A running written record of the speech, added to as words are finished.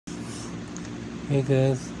Hey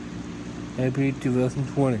guys, happy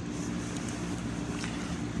 2020.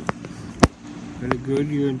 Had a good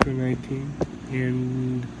year in 2019,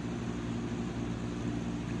 and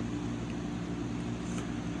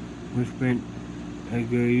we spent a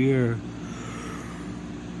good year.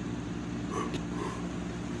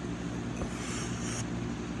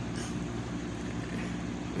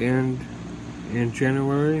 And in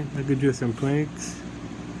January, I could do some pranks.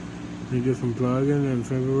 I do some vlogging in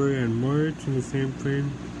February and March, and the same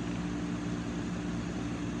thing.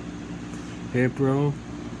 April,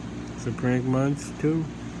 it's a prank month too,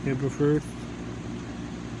 April 1st.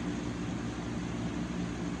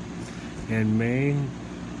 And May,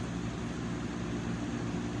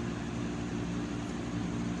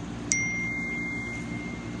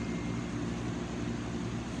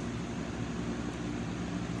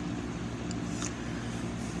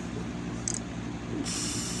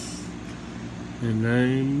 and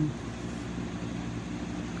then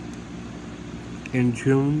in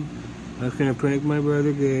June, I was gonna prank my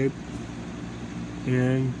brother Gabe,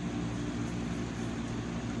 and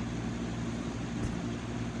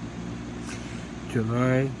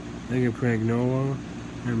July, I can prank Noah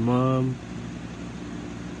and Mom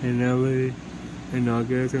and Ellie, and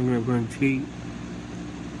August I'm gonna prank Cheat.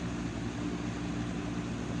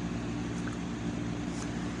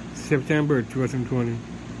 September 2020,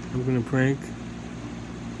 I'm gonna prank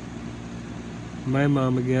my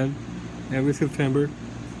mom again every September,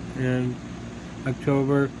 and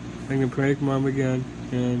October I'm gonna prank Mom again,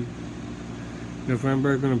 and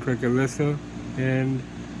November I'm gonna prank Alyssa and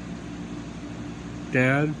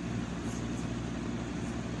Dad,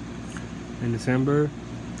 in December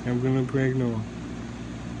I'm gonna prank Noah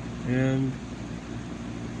and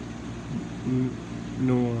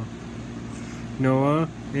Noah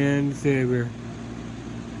and Xavier.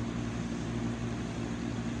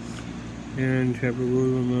 And have a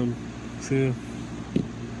good one, see ya.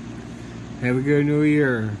 Have a good new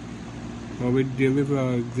year. I'll be daily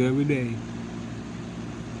vlogs every day.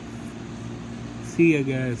 See ya,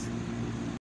 guys.